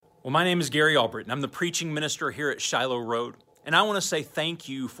Well, my name is Gary Albritton. I'm the preaching minister here at Shiloh Road, and I want to say thank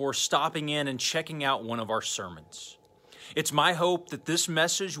you for stopping in and checking out one of our sermons. It's my hope that this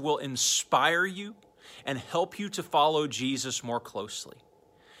message will inspire you and help you to follow Jesus more closely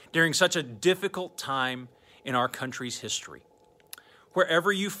during such a difficult time in our country's history.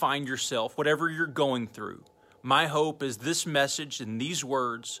 Wherever you find yourself, whatever you're going through, my hope is this message and these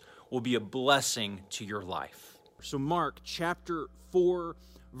words will be a blessing to your life. So Mark chapter 4,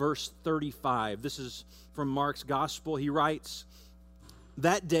 verse 35. This is from Mark's gospel. He writes,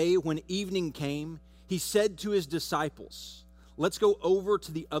 "That day when evening came, he said to his disciples, 'Let's go over to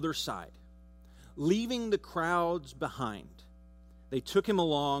the other side.' Leaving the crowds behind, they took him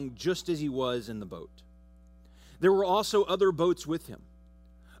along just as he was in the boat. There were also other boats with him.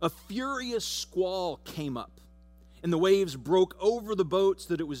 A furious squall came up, and the waves broke over the boat so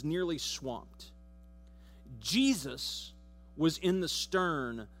that it was nearly swamped. Jesus was in the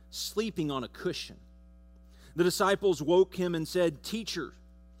stern, sleeping on a cushion. The disciples woke him and said, 'Teacher,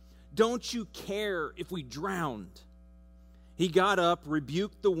 don't you care if we drowned?' He got up,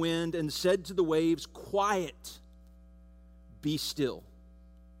 rebuked the wind, and said to the waves, 'Quiet, be still.'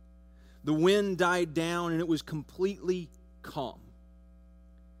 The wind died down, and it was completely calm.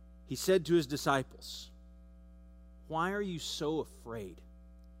 He said to his disciples, 'Why are you so afraid?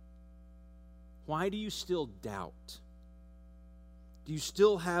 Why do you still doubt? Do you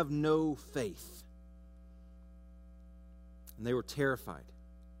still have no faith?' And they were terrified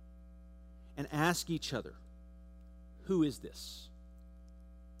and asked each other, 'Who is this?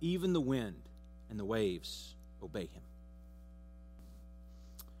 Even the wind and the waves obey him.'"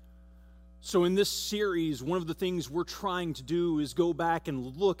 So in this series, one of the things we're trying to do is go back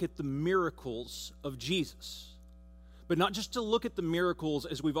and look at the miracles of Jesus. But not just to look at the miracles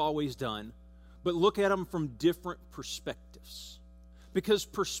as we've always done, but look at them from different perspectives. Because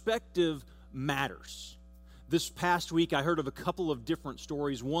perspective matters. This past week, I heard of a couple of different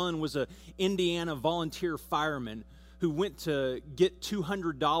stories. One was an Indiana volunteer fireman who went to get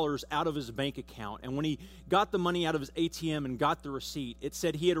 $200 out of his bank account. And when he got the money out of his ATM and got the receipt, it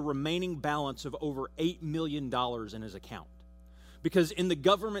said he had a remaining balance of over $8 million in his account. Because in the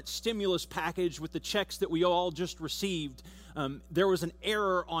government stimulus package with the checks that we all just received, there was an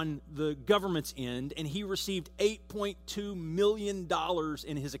error on the government's end, and he received $8.2 million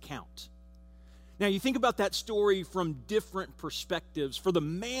in his account. Now, you think about that story from different perspectives. For the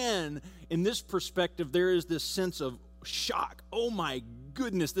man, in this perspective, there is this sense of shock. Oh my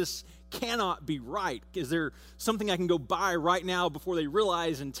goodness, this cannot be right. Is there something I can go buy right now before they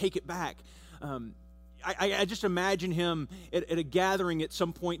realize and take it back? I just imagine him at a gathering at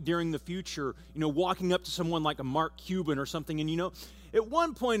some point during the future, walking up to someone like a Mark Cuban or something. And, at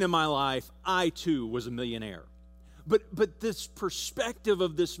one point in my life, I too was a millionaire. But this perspective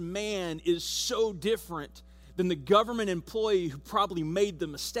of this man is so different than the government employee who probably made the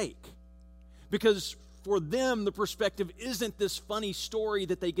mistake. Because for them, the perspective isn't this funny story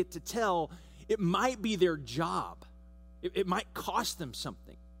that they get to tell. It might be their job. It might cost them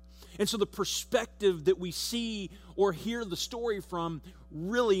something. And so the perspective that we see or hear the story from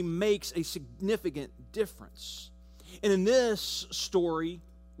really makes a significant difference. And in this story,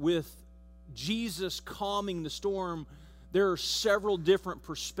 with Jesus calming the storm, there are several different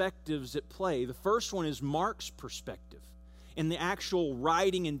perspectives at play. The first one is Mark's perspective in the actual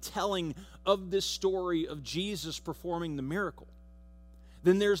writing and telling of this story of Jesus performing the miracle.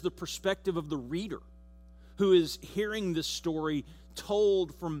 Then there's the perspective of the reader who is hearing this story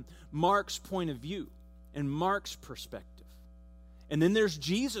told from Mark's point of view and Mark's perspective. And then there's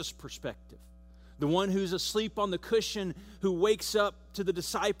Jesus' perspective, the one who's asleep on the cushion, who wakes up to the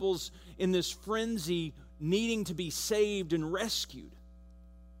disciples in this frenzy, needing to be saved and rescued.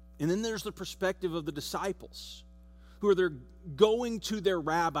 And then there's the perspective of the disciples, who are there going to their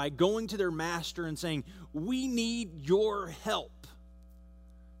rabbi, going to their master and saying, "We need your help."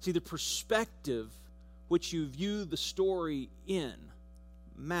 See, the perspective which you view the story in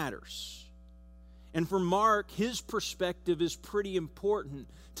matters. And for Mark, his perspective is pretty important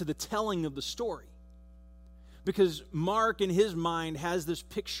to the telling of the story. Because Mark, in his mind, has this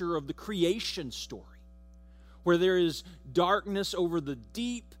picture of the creation story, where there is darkness over the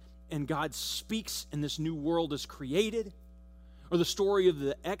deep, and God speaks, and this new world is created. Or the story of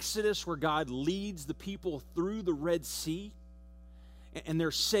the Exodus, where God leads the people through the Red Sea, and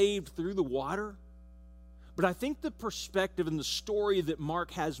they're saved through the water. But I think the perspective and the story that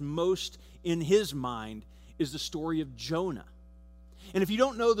Mark has most in his mind is the story of Jonah. And if you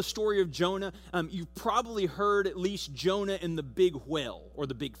don't know the story of Jonah, you've probably heard at least Jonah and the big whale or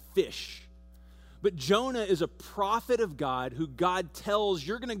the big fish. But Jonah is a prophet of God who God tells,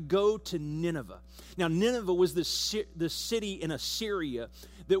 you're going to go to Nineveh. Now, Nineveh was the city in Assyria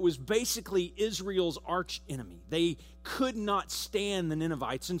that was basically Israel's arch enemy. They could not stand the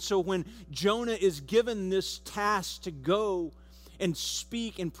Ninevites. And so when Jonah is given this task to go and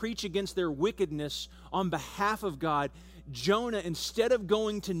speak and preach against their wickedness on behalf of God, Jonah, instead of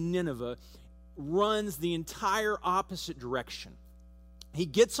going to Nineveh, runs the entire opposite direction. He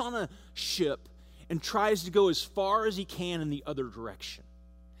gets on a ship and tries to go as far as he can in the other direction.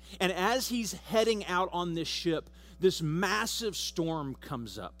 And as he's heading out on this ship, this massive storm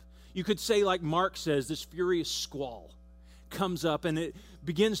comes up. You could say, like Mark says, this furious squall comes up and it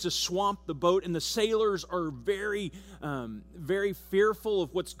begins to swamp the boat, and the sailors are very fearful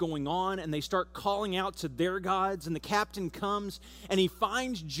of what's going on, and they start calling out to their gods, and the captain comes and he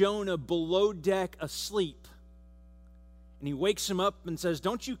finds Jonah below deck asleep. And he wakes him up and says,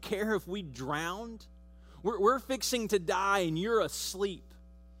 don't you care if we drowned? We're fixing to die and you're asleep.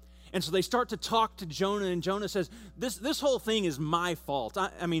 And so they start to talk to Jonah, and Jonah says, this whole thing is my fault.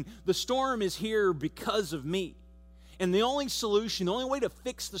 I mean, the storm is here because of me. And the only solution, the only way to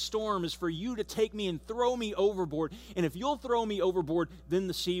fix the storm is for you to take me and throw me overboard. And if you'll throw me overboard, then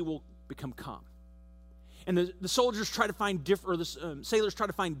the sea will become calm. And the soldiers try to find sailors try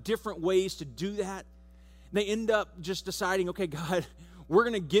to find different ways to do that. They end up just deciding, okay, God, we're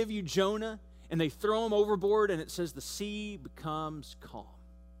going to give you Jonah. And they throw him overboard, and it says the sea becomes calm.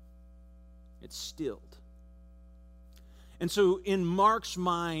 It's stilled. And so in Mark's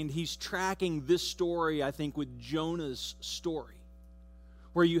mind, he's tracking this story, I think, with Jonah's story,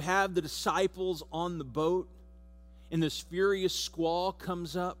 where you have the disciples on the boat, and this furious squall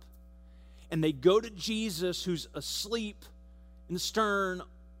comes up, and they go to Jesus, who's asleep in the stern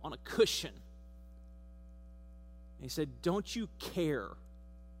on a cushion. And he said, don't you care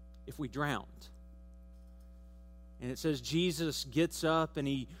if we drowned? And it says Jesus gets up and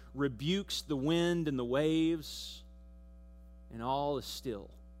he rebukes the wind and the waves, and all is still,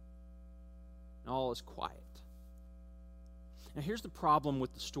 and all is quiet. Now here's the problem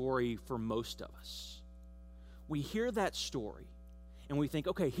with the story for most of us. We hear that story and we think,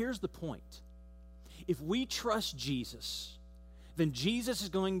 okay, here's the point. If we trust Jesus, then Jesus is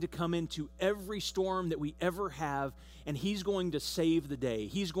going to come into every storm that we ever have, and he's going to save the day.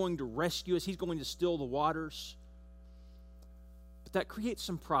 He's going to rescue us. He's going to still the waters. But that creates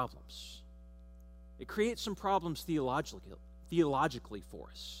some problems. It creates some problems theologically for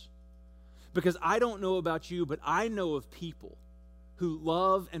us. Because I don't know about you, but I know of people who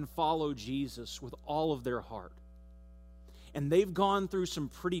love and follow Jesus with all of their heart. And they've gone through some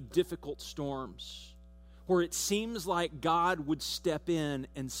pretty difficult storms where it seems like God would step in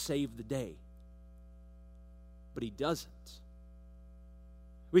and save the day. But he doesn't.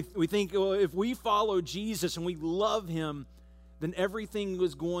 We think, well, if we follow Jesus and we love him, then everything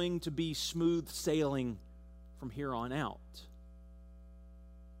was going to be smooth sailing from here on out.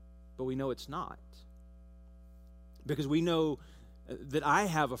 But we know it's not. Because we know that I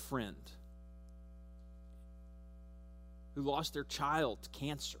have a friend who lost their child to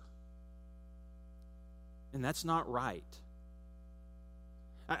cancer. And that's not right.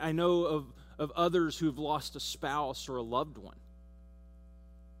 I know of others who've lost a spouse or a loved one.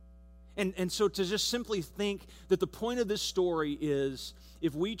 And so to just simply think that the point of this story is,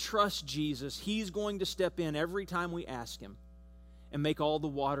 if we trust Jesus, he's going to step in every time we ask him and make all the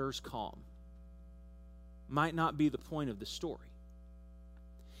waters calm, might not be the point of the story.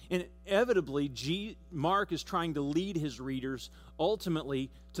 And inevitably, Mark is trying to lead his readers ultimately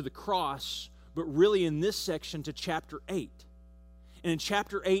to the cross, but really in this section to chapter 8. And in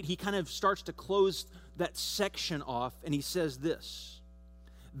chapter 8, he kind of starts to close that section off, and he says this: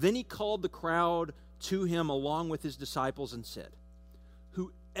 Then he called the crowd to him along with his disciples and said,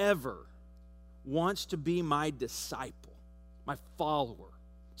 whoever wants to be my disciple, my follower,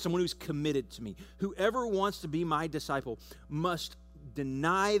 someone who's committed to me, whoever wants to be my disciple must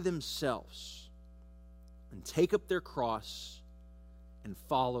deny themselves and take up their cross and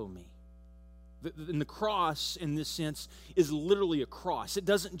follow me. And the cross, in this sense, is literally a cross. It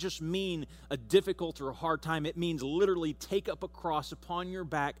doesn't just mean a difficult or a hard time. It means literally take up a cross upon your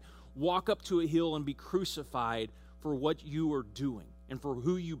back, walk up to a hill, and be crucified for what you are doing and for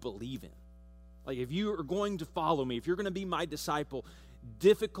who you believe in. Like, if you are going to follow me, if you're going to be my disciple,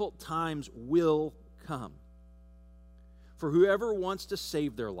 difficult times will come. For whoever wants to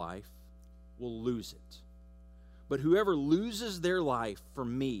save their life will lose it. But whoever loses their life for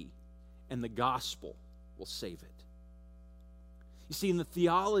me and the gospel will save it. You see, and the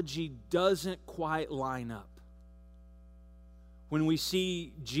theology doesn't quite line up. when we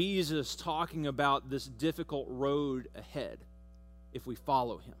see Jesus talking about this difficult road ahead if we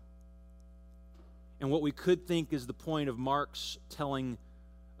follow him. And what we could think is the point of Mark's telling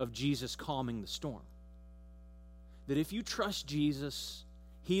of Jesus calming the storm. That if you trust Jesus,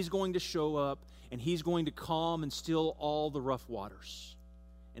 he's going to show up and he's going to calm and still all the rough waters,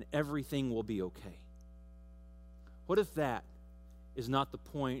 and everything will be okay. What if that is not the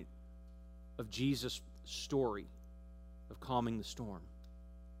point of Jesus' story of calming the storm?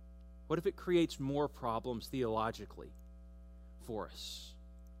 What if it creates more problems theologically for us?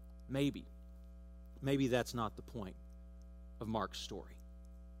 Maybe that's not the point of Mark's story.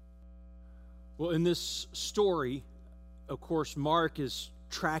 Well, in this story, of course, Mark is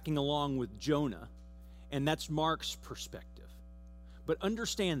tracking along with Jonah, and that's Mark's perspective. But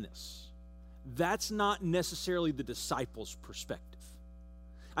understand this, that's not necessarily the disciples' perspective.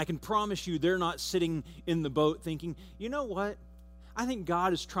 I can promise you they're not sitting in the boat thinking, you know what? I think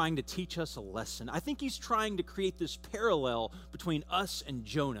God is trying to teach us a lesson. I think he's trying to create this parallel between us and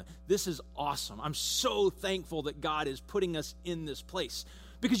Jonah. This is awesome. I'm so thankful that God is putting us in this place.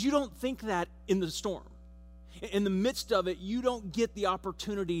 Because you don't think that in the storm. In the midst of it, you don't get the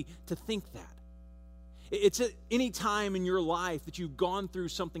opportunity to think that. It's at any time in your life that you've gone through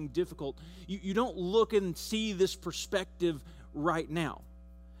something difficult, you don't look and see this perspective right now.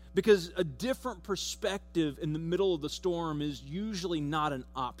 Because a different perspective in the middle of the storm is usually not an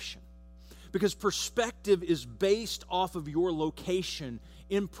option. Because perspective is based off of your location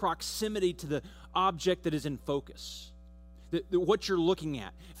in proximity to the object that is in focus. What you're looking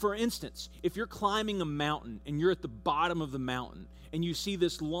at. For instance, if you're climbing a mountain and you're at the bottom of the mountain and you see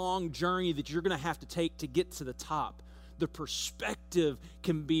this long journey that you're going to have to take to get to the top, the perspective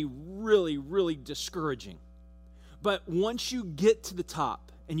can be really, really discouraging. But once you get to the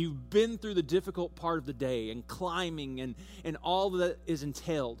top and you've been through the difficult part of the day and climbing and all that is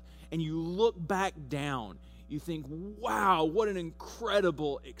entailed, and you look back down, you think, wow, what an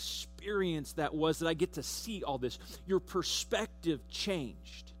incredible experience that was that I get to see all this. Your perspective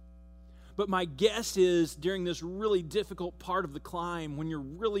changed. But my guess is during this really difficult part of the climb, when you're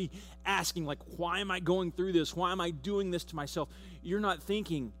really asking, like, why am I going through this? Why am I doing this to myself? You're not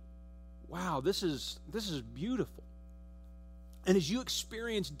thinking, wow, this is beautiful. And as you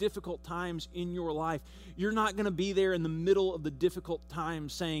experience difficult times in your life, you're not going to be there in the middle of the difficult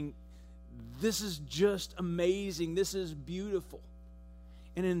times saying, this is just amazing. This is beautiful.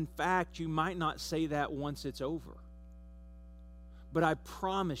 And in fact, you might not say that once it's over. But I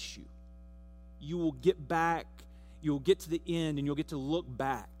promise you, you will get back, you'll get to the end, and you'll get to look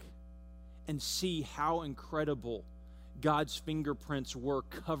back and see how incredible God's fingerprints were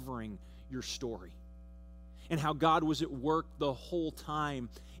covering your story. And how God was at work the whole time,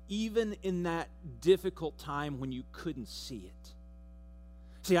 even in that difficult time when you couldn't see it.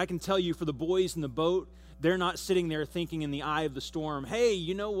 See, I can tell you for the boys in the boat, they're not sitting there thinking in the eye of the storm, hey,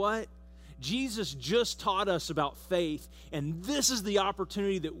 you know what? Jesus just taught us about faith, and this is the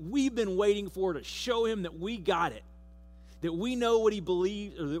opportunity that we've been waiting for to show him that we got it, that we know what he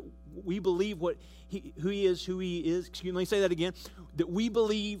believes, or that we believe who he is. Excuse me, let me say that again. That we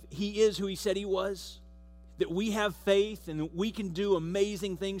believe he is who he said he was, that we have faith, and that we can do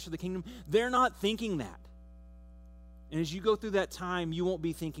amazing things for the kingdom. They're not thinking that. And as you go through that time, you won't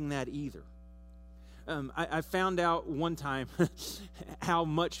be thinking that either. I found out one time how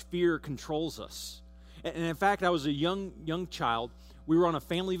much fear controls us. And in fact, I was a young child. We were on a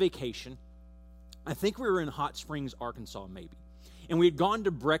family vacation. I think we were in Hot Springs, Arkansas, maybe. And we had gone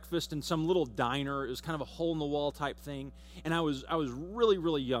to breakfast in some little diner. It was kind of a hole-in-the-wall type thing. And I was really,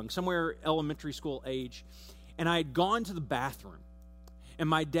 really young, somewhere elementary school age. And I had gone to the bathroom. And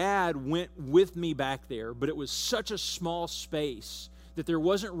my dad went with me back there, but it was such a small space that there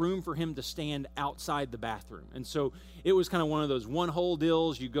wasn't room for him to stand outside the bathroom. And so it was kind of one of those one-hole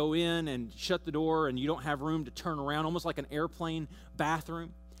deals. You go in and shut the door, and you don't have room to turn around, almost like an airplane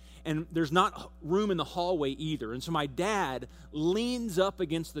bathroom. And there's not room in the hallway either. And so my dad leans up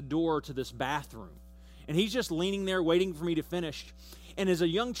against the door to this bathroom. And he's just leaning there waiting for me to finish. And as a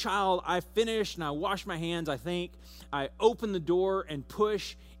young child, I finished and I washed my hands, I think. I open the door and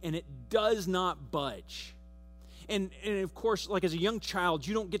push, and it does not budge. And of course, like as a young child,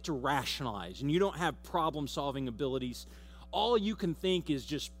 you don't get to rationalize, and you don't have problem-solving abilities. All you can think is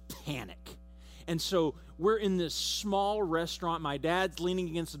just panic. And so we're in this small restaurant. My dad's leaning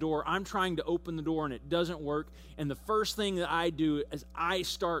against the door. I'm trying to open the door, and it doesn't work. And the first thing that I do is I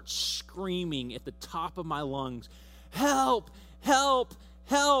start screaming at the top of my lungs, "Help! Help!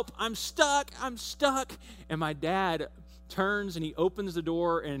 Help! I'm stuck! I'm stuck!" And my dad turns and he opens the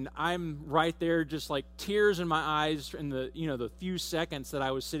door, and I'm right there, just like tears in my eyes in the few seconds that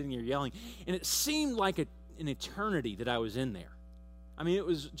I was sitting there yelling. And it seemed like an eternity that I was in there. I mean, it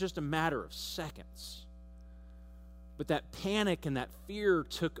was just a matter of seconds. But that panic and that fear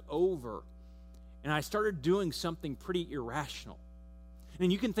took over, and I started doing something pretty irrational.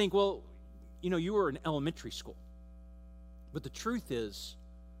 And you can think, well, you were in elementary school. But the truth is,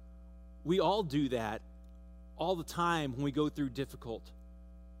 we all do that all the time when we go through difficult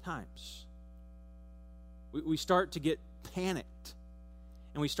times. We start to get panicked,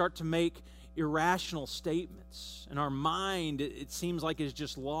 and we start to make irrational statements, and our mind, it seems like, is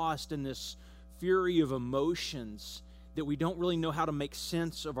just lost in this fury of emotions that we don't really know how to make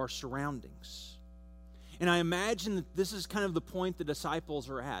sense of our surroundings. And I imagine that this is kind of the point the disciples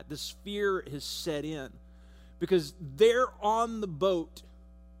are at. This fear has set in because they're on the boat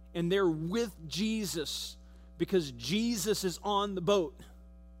and they're with Jesus because Jesus is on the boat.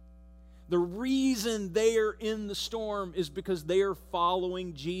 The reason they are in the storm is because they are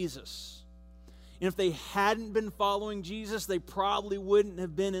following Jesus. And if they hadn't been following Jesus, they probably wouldn't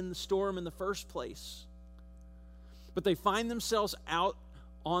have been in the storm in the first place. But they find themselves out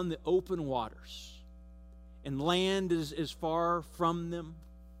on the open waters, and land is far from them,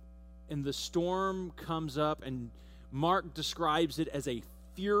 and the storm comes up, and Mark describes it as a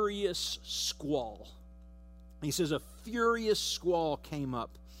furious squall. He says a furious squall came up,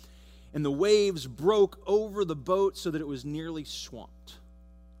 and the waves broke over the boat so that it was nearly swamped.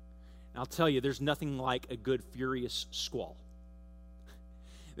 And I'll tell you, there's nothing like a good furious squall.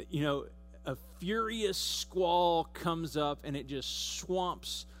 A furious squall comes up and it just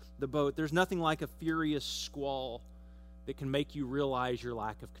swamps the boat. There's nothing like a furious squall that can make you realize your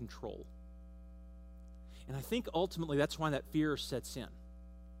lack of control. And I think ultimately that's why that fear sets in.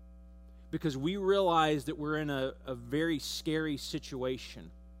 Because we realize that we're in a very scary situation,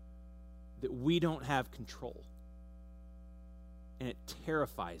 that we don't have control. And it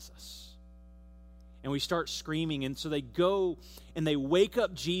terrifies us. And we start screaming, and so they go and they wake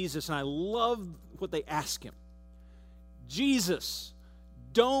up Jesus, and I love what they ask him. Jesus,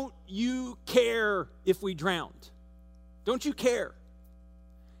 don't you care if we drowned? Don't you care?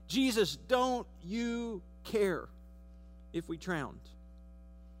 Jesus, don't you care if we drowned?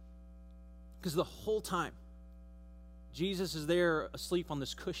 Because the whole time, Jesus is there asleep on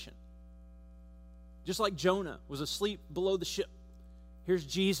this cushion. Just like Jonah was asleep below the ship. Here's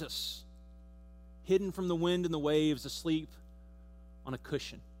Jesus, hidden from the wind and the waves, asleep on a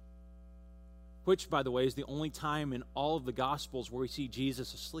cushion. Which, by the way, is the only time in all of the Gospels where we see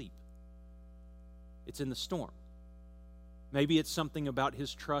Jesus asleep. It's in the storm. Maybe it's something about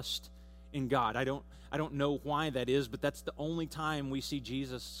his trust in God. I don't know why that is, but that's the only time we see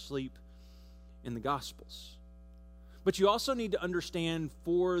Jesus sleep in the Gospels. But you also need to understand,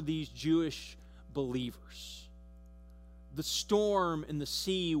 for these Jewish believers, the storm and the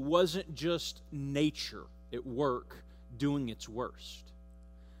sea wasn't just nature at work doing its worst.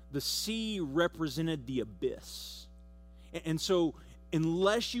 The sea represented the abyss. And so,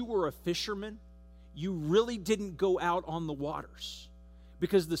 unless you were a fisherman, you really didn't go out on the waters,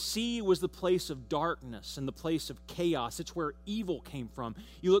 because the sea was the place of darkness and the place of chaos. It's where evil came from.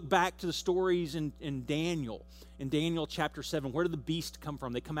 You look back to the stories in Daniel chapter 7. Where did the beast come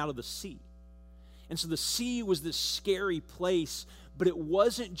from? They come out of the sea. And so the sea was this scary place, but it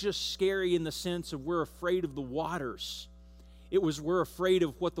wasn't just scary in the sense of we're afraid of the waters. It was we're afraid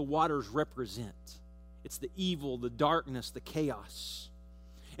of what the waters represent. It's the evil, the darkness, the chaos.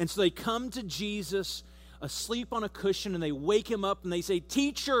 And so they come to Jesus asleep on a cushion, and they wake him up and they say,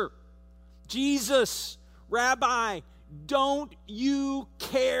 Teacher, Jesus, Rabbi, don't you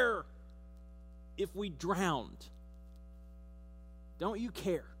care if we drowned? Don't you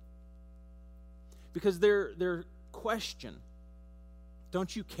care? Because their question,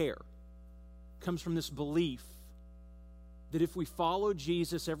 don't you care, comes from this belief that if we follow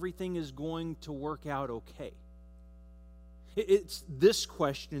Jesus, everything is going to work out okay. It's this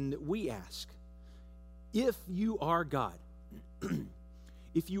question that we ask. If you are God,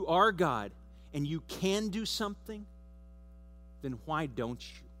 if you are God and you can do something, then why don't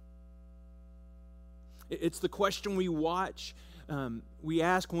you? It's the question we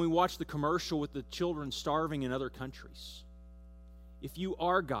ask when we watch the commercial with the children starving in other countries. If you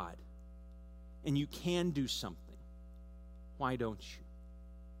are God and you can do something, why don't you?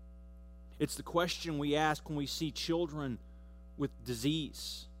 It's the question we ask when we see children with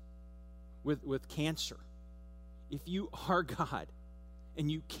disease, with cancer. If you are God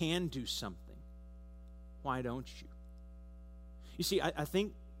and you can do something, why don't you? You see, I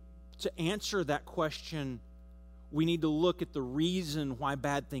think to answer that question, we need to look at the reason why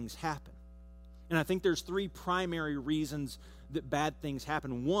bad things happen. And I think there's three primary reasons that bad things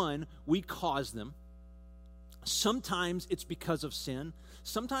happen. One, we cause them. Sometimes it's because of sin.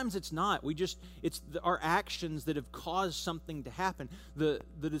 Sometimes it's not. It's our actions that have caused something to happen. The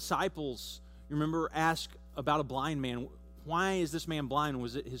disciples, you remember, asked about a blind man. Why is this man blind?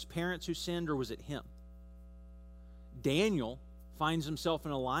 Was it his parents who sinned, or was it him? Daniel finds himself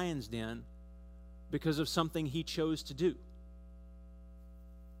in a lion's den because of something he chose to do. It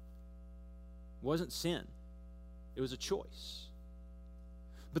wasn't sin. It was a choice.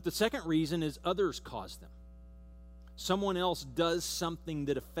 But the second reason is others cause them. Someone else does something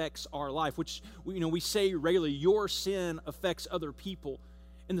that affects our life, which we say regularly, your sin affects other people.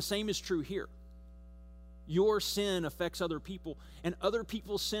 And the same is true here. Your sin affects other people, and other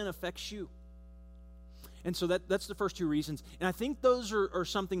people's sin affects you. And so that's the first two reasons. And I think those are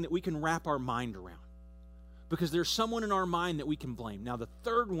something that we can wrap our mind around, because there's someone in our mind that we can blame. Now, the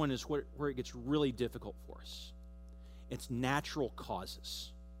third one is where it gets really difficult for us. It's natural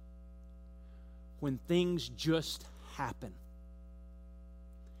causes. When things just happen.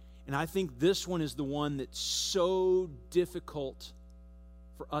 And I think this one is the one that's so difficult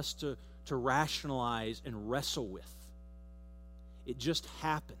for us to rationalize and wrestle with. It just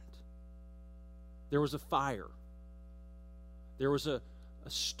happened. There was a fire. There was a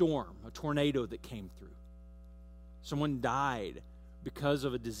storm, a tornado that came through. Someone died because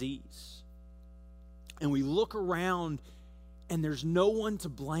of a disease. And we look around and there's no one to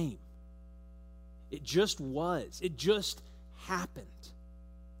blame. It just was. It just happened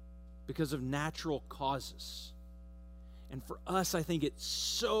because of natural causes. And for us, I think it's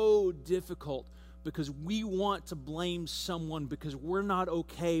so difficult because we want to blame someone because we're not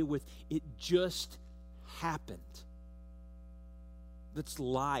okay with it just happened. That's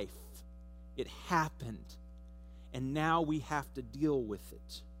life. It happened. And now we have to deal with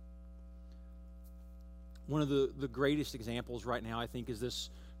it. One of the greatest examples right now, I think, is this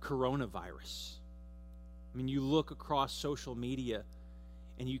coronavirus. I mean, you look across social media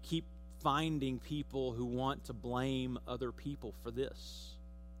and you keep finding people who want to blame other people for this.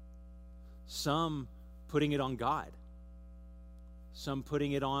 Some putting it on God. Some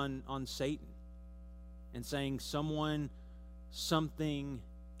putting it on Satan and saying something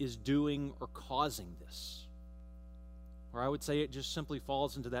is doing or causing this. Or I would say it just simply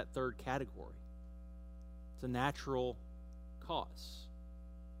falls into that third category. It's a natural cause.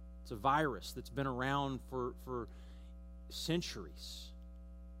 It's a virus that's been around for centuries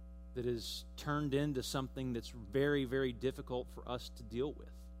that has turned into something that's very, very difficult for us to deal with.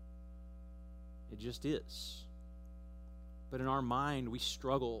 It just is. But in our mind, we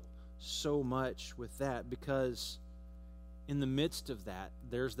struggle so much with that because in the midst of that,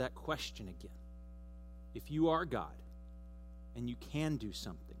 there's that question again. If you are God and you can do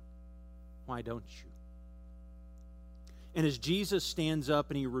something, why don't you? And as Jesus stands up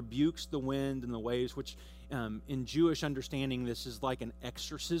and he rebukes the wind and the waves, which in Jewish understanding, this is like an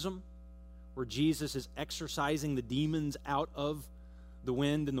exorcism, where Jesus is exorcising the demons out of the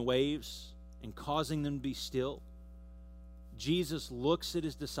wind and the waves and causing them to be still. Jesus looks at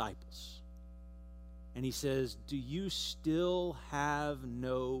his disciples and he says, "Do you still have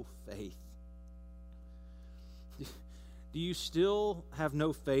no faith? Do you still have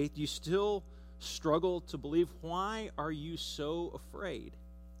no faith? Do you still struggle to believe? Why are you so afraid?"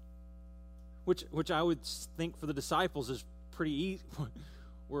 Which I would think for the disciples is pretty easy.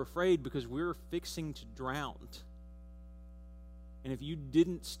 We're afraid because we're fixing to drown. And if you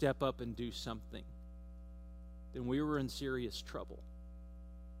didn't step up and do something, then we were in serious trouble.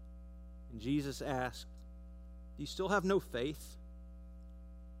 And Jesus asked, "Do you still have no faith?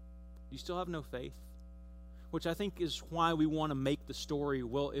 Do you still have no faith?" Which I think is why we want to make the story,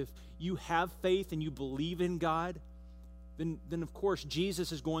 well, if you have faith and you believe in God, then of course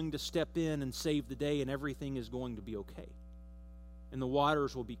Jesus is going to step in and save the day and everything is going to be okay. And the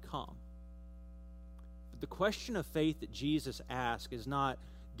waters will be calm. But the question of faith that Jesus asks is not,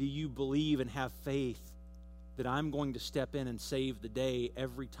 do you believe and have faith that I'm going to step in and save the day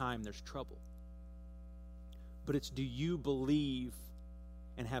every time there's trouble? But it's, do you believe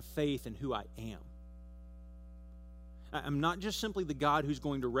and have faith in who I am? I'm not just simply the God who's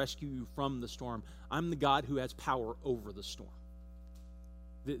going to rescue you from the storm. I'm the God who has power over the storm.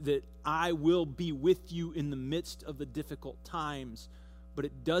 That I will be with you in the midst of the difficult times, but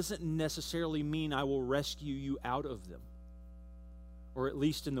it doesn't necessarily mean I will rescue you out of them, or at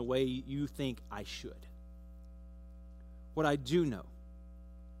least in the way you think I should. What I do know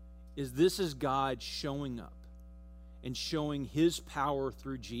is this is God showing up and showing his power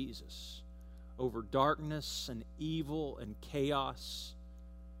through Jesus over darkness and evil and chaos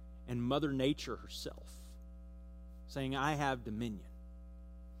and Mother Nature herself, saying, I have dominion.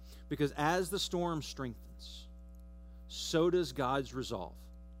 Because as the storm strengthens, so does God's resolve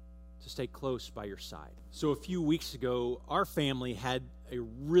to stay close by your side. So a few weeks ago, our family had a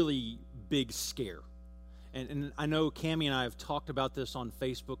really big scare. And I know Cammie and I have talked about this on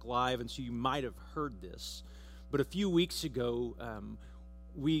Facebook Live, and so you might have heard this. But a few weeks ago,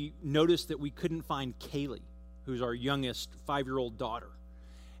 we noticed that we couldn't find Kaylee, who's our youngest 5-year-old daughter.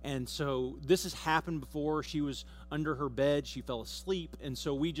 And so this has happened before. She was under her bed. She fell asleep. And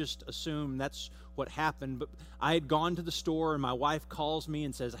so we just assumed that's what happened. But I had gone to the store, and my wife calls me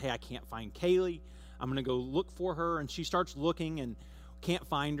and says, hey, I can't find Kaylee. I'm going to go look for her. And she starts looking and can't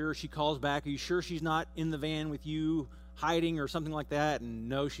find her. She calls back, are you sure she's not in the van with you hiding or something like that? And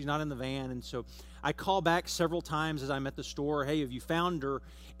no, she's not in the van. And so I call back several times as I'm at the store, hey, have you found her?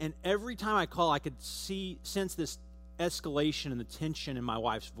 And every time I call, I could sense this escalation and the tension in my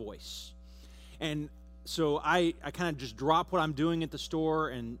wife's voice. And so I kind of just drop what I'm doing at the store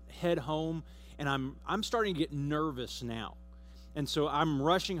and head home, and I'm starting to get nervous now. And so I'm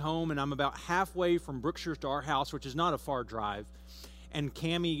rushing home, and I'm about halfway from Brookshire to our house, which is not a far drive. And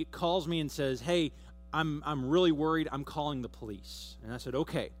Cammie calls me and says, hey, I'm really worried. I'm calling the police. And I said,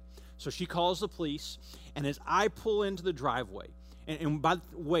 okay. So she calls the police, and as I pull into the driveway, and by the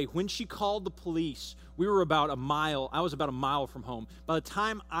way, when she called the police, we were about a mile. I was about a mile from home. By the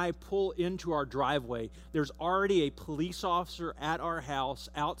time I pull into our driveway, there's already a police officer at our house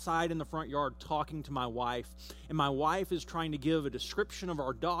outside in the front yard talking to my wife. And my wife is trying to give a description of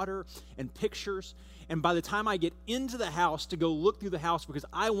our daughter and pictures. And by the time I get into the house to go look through the house, because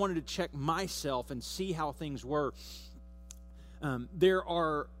I wanted to check myself and see how things were, there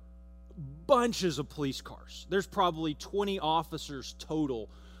are bunches of police cars. There's probably 20 officers total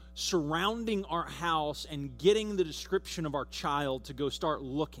surrounding our house and getting the description of our child to go start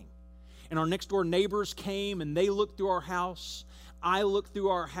looking. And our next door neighbors came and they looked through our house. I looked through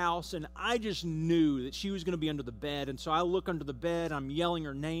our house, and I just knew that she was going to be under the bed. And so I look under the bed, I'm yelling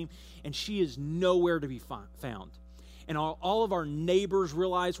her name, and she is nowhere to be found. And all of our neighbors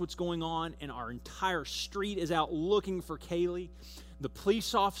realize what's going on, and our entire street is out looking for Kaylee. The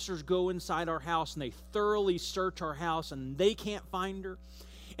police officers go inside our house, and they thoroughly search our house, and they can't find her.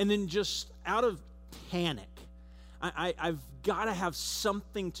 And then just out of panic, I've got to have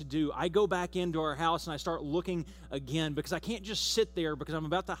something to do. I go back into our house and I start looking again, because I can't just sit there because I'm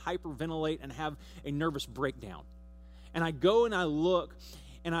about to hyperventilate and have a nervous breakdown. And I go and I look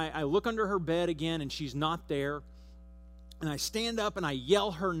under her bed again, and she's not there. And I stand up and I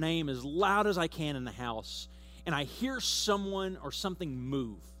yell her name as loud as I can in the house. And I hear someone or something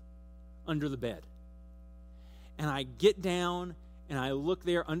move under the bed. And I get down and I look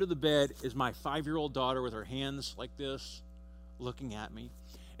there. Under the bed is my 5-year-old daughter with her hands like this, looking at me.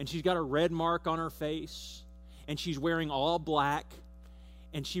 And she's got a red mark on her face. And she's wearing all black.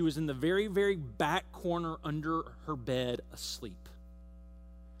 And she was in the very, very back corner under her bed asleep.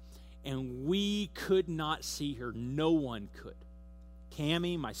 And we could not see her. No one could.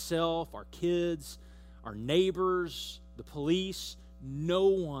 Cammie, myself, our kids, our neighbors, the police, no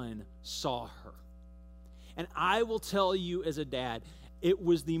one saw her. And I will tell you as a dad, it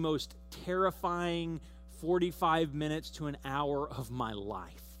was the most terrifying 45 minutes to an hour of my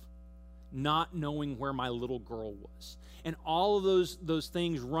life, not knowing where my little girl was. And all of those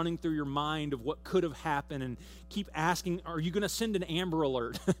things running through your mind of what could have happened, and keep asking, are you going to send an Amber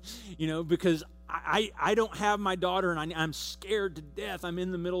Alert? Because I don't have my daughter, and I'm scared to death. I'm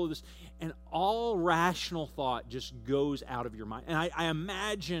in the middle of this. And all rational thought just goes out of your mind. And I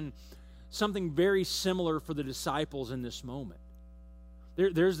imagine something very similar for the disciples in this moment.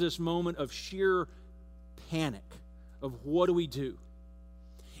 There's this moment of sheer panic of what do we do?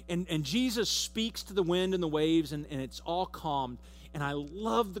 And Jesus speaks to the wind and the waves, and it's all calmed. And I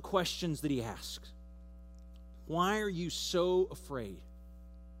love the questions that he asks. Why are you so afraid?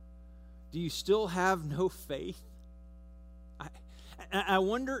 Do you still have no faith? I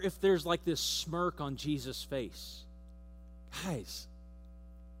wonder if there's like this smirk on Jesus' face. Guys,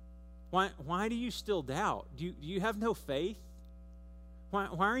 why do you still doubt? Do you have no faith? Why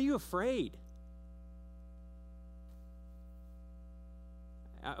are you afraid?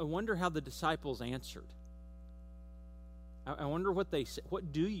 I wonder how the disciples answered. I wonder what they said.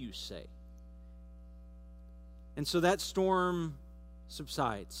 What do you say? And so that storm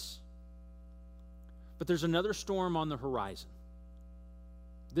subsides. But there's another storm on the horizon.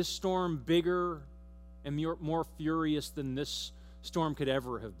 This storm bigger and more furious than this storm could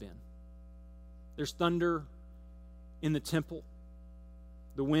ever have been. There's thunder in the temple.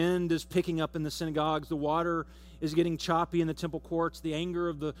 The wind is picking up in the synagogues. The water is getting choppy in the temple courts. The anger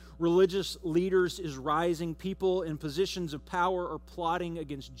of the religious leaders is rising. People in positions of power are plotting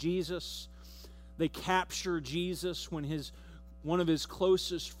against Jesus. They capture Jesus when one of his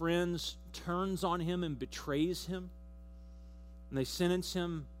closest friends turns on him and betrays him. And they sentence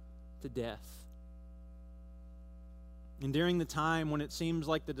him to death. And during the time when it seems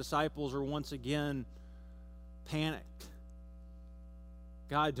like the disciples are once again panicked,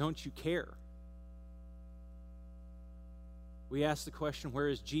 God, don't you care? We ask the question, where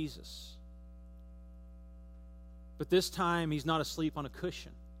is Jesus? But this time, he's not asleep on a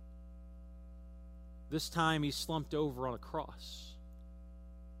cushion. This time, he's slumped over on a cross.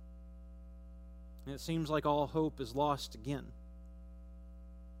 And it seems like all hope is lost again.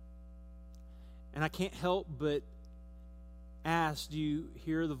 And I can't help but ask, do you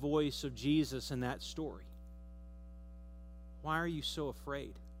hear the voice of Jesus in that story? Why are you so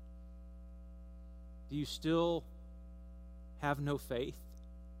afraid? Do you still have no faith?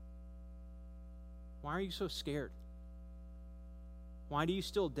 Why are you so scared? Why do you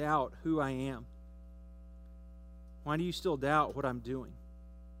still doubt who I am? Why do you still doubt what I'm doing?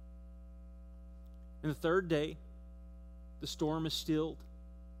 And the third day, the storm is stilled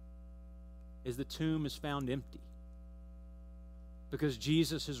as the tomb is found empty because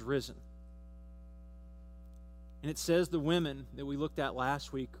Jesus has risen. And it says the women that we looked at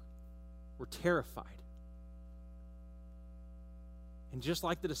last week were terrified. And just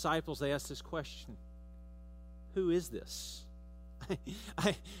like the disciples, they asked this question, who is this?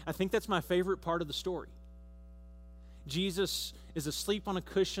 I think that's my favorite part of the story. Jesus is asleep on a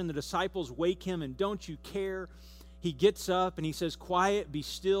cushion. The disciples wake him, and don't you care? He gets up and he says, quiet, be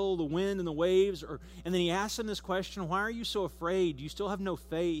still, the wind and the waves. And then he asks them this question, why are you so afraid? Do you still have no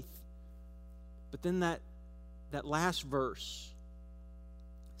faith? But then that last verse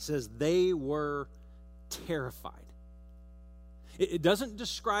says they were terrified. It doesn't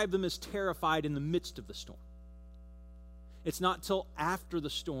describe them as terrified in the midst of the storm. It's not till after the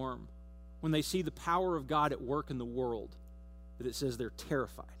storm, when they see the power of God at work in the world, that it says they're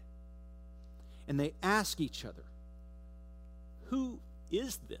terrified. And they ask each other, who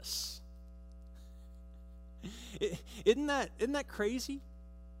is this? Isn't that crazy?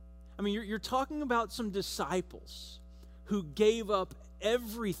 I mean, you're talking about some disciples who gave up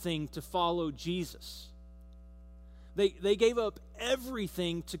everything to follow Jesus. They gave up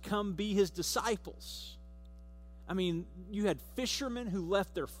everything to come be his disciples. I mean, you had fishermen who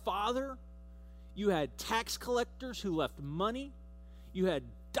left their father. You had tax collectors who left money. You had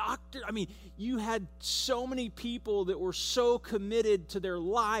doctors. I mean, you had so many people that were so committed to their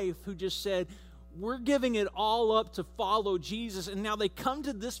life who just said, we're giving it all up to follow Jesus. And now they come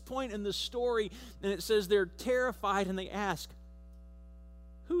to this point in the story, and it says they're terrified, and they ask,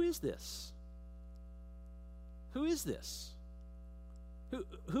 who is this? Who is this?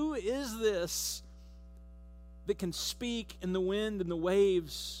 Who is this that can speak and the wind and the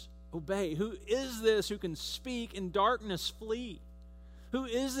waves obey? Who is this who can speak and darkness flee? Who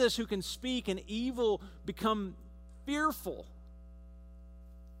is this who can speak and evil become fearful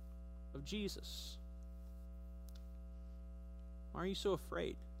of Jesus? Why are you so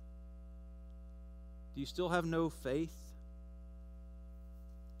afraid? Do you still have no faith?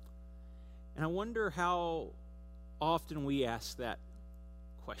 And I wonder how often we ask that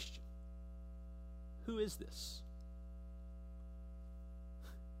question. Who is this?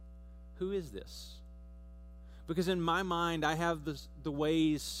 Who is this? Because in my mind, I have the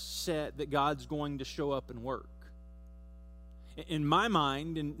ways set that God's going to show up and work. In my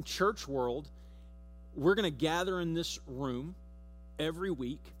mind, in church world, we're going to gather in this room every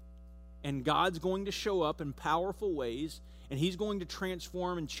week, and God's going to show up in powerful ways, and he's going to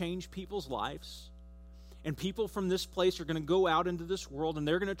transform and change people's lives. And people from this place are going to go out into this world, and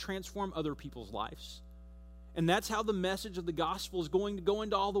they're going to transform other people's lives. And that's how the message of the gospel is going to go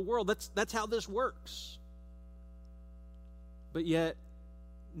into all the world. That's how this works. But yet,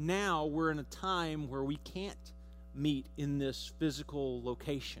 now we're in a time where we can't meet in this physical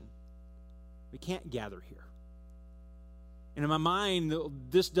location. We can't gather here. And in my mind,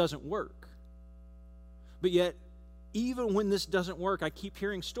 this doesn't work. But yet, even when this doesn't work, I keep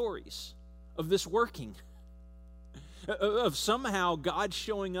hearing stories of this working. Of somehow God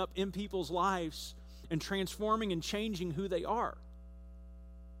showing up in people's lives and transforming and changing who they are.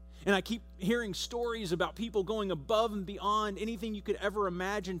 And I keep hearing stories about people going above and beyond anything you could ever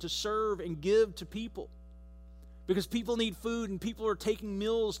imagine to serve and give to people. Because people need food, and people are taking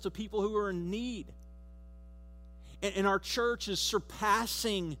meals to people who are in need. And our church is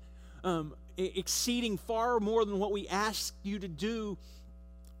surpassing, exceeding far more than what we ask you to do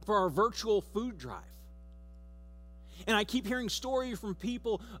for our virtual food drive. And I keep hearing stories from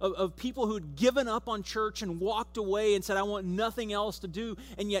people of people who had given up on church and walked away and said, I want nothing else to do.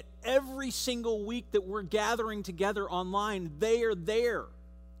 And yet every single week that we're gathering together online, they are there.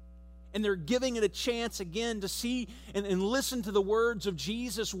 And they're giving it a chance again to see and listen to the words of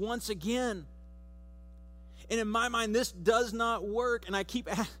Jesus once again. And in my mind, this does not work. And I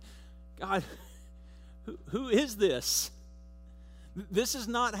keep asking, God, who is this? This is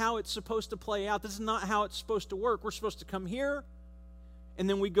not how it's supposed to play out. This is not how it's supposed to work. We're supposed to come here, and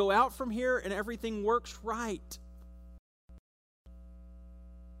then we go out from here, and everything works right.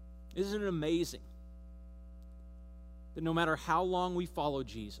 Isn't it amazing that no matter how long we follow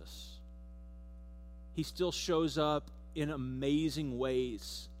Jesus, He still shows up in amazing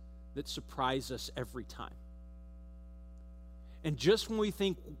ways that surprise us every time? And just when we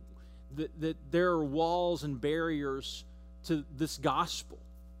think that there are walls and barriers to this gospel,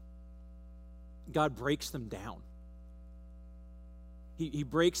 God breaks them down. He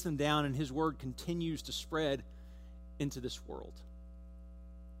breaks them down, and His word continues to spread into this world.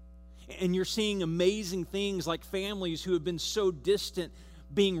 And you're seeing amazing things like families who have been so distant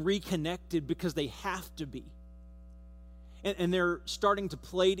being reconnected because they have to be. And they're starting to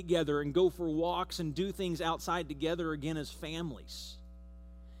play together and go for walks and do things outside together again as families.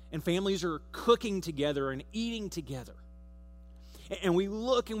 And families are cooking together and eating together. And we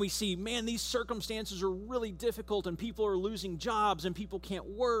look and we see, man, these circumstances are really difficult, and people are losing jobs, and people can't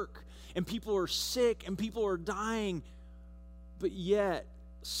work, and people are sick, and people are dying. But yet,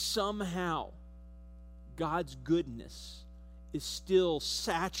 somehow, God's goodness is still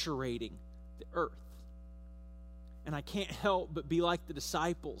saturating the earth. And I can't help but be like the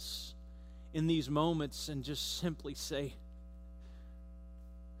disciples in these moments and just simply say,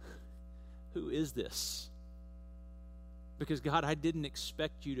 who is this? Because, God, I didn't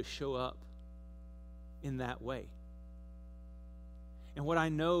expect you to show up in that way. And what I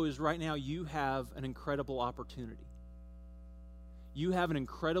know is right now you have an incredible opportunity. You have an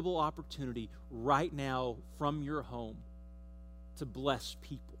incredible opportunity right now from your home to bless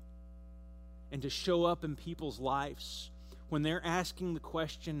people and to show up in people's lives when they're asking the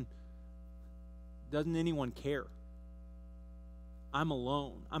question, doesn't anyone care? I'm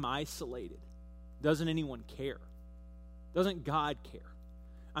alone. I'm isolated. Doesn't anyone care? Doesn't God care?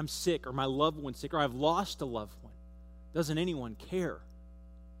 I'm sick, or my loved one's sick, or I've lost a loved one. Doesn't anyone care?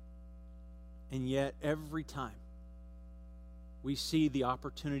 And yet, every time we see the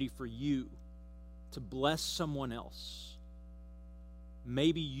opportunity for you to bless someone else,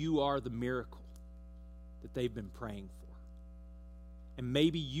 maybe you are the miracle that they've been praying for. And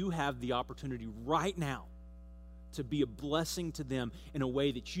maybe you have the opportunity right now to be a blessing to them in a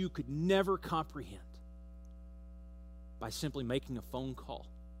way that you could never comprehend, by simply making a phone call,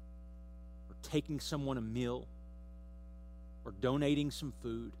 or taking someone a meal, or donating some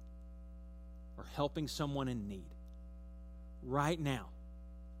food, or helping someone in need. Right now,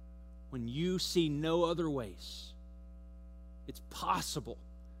 when you see no other ways, it's possible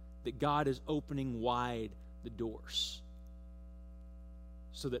that God is opening wide the doors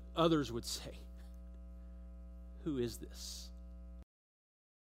so that others would say, who is this?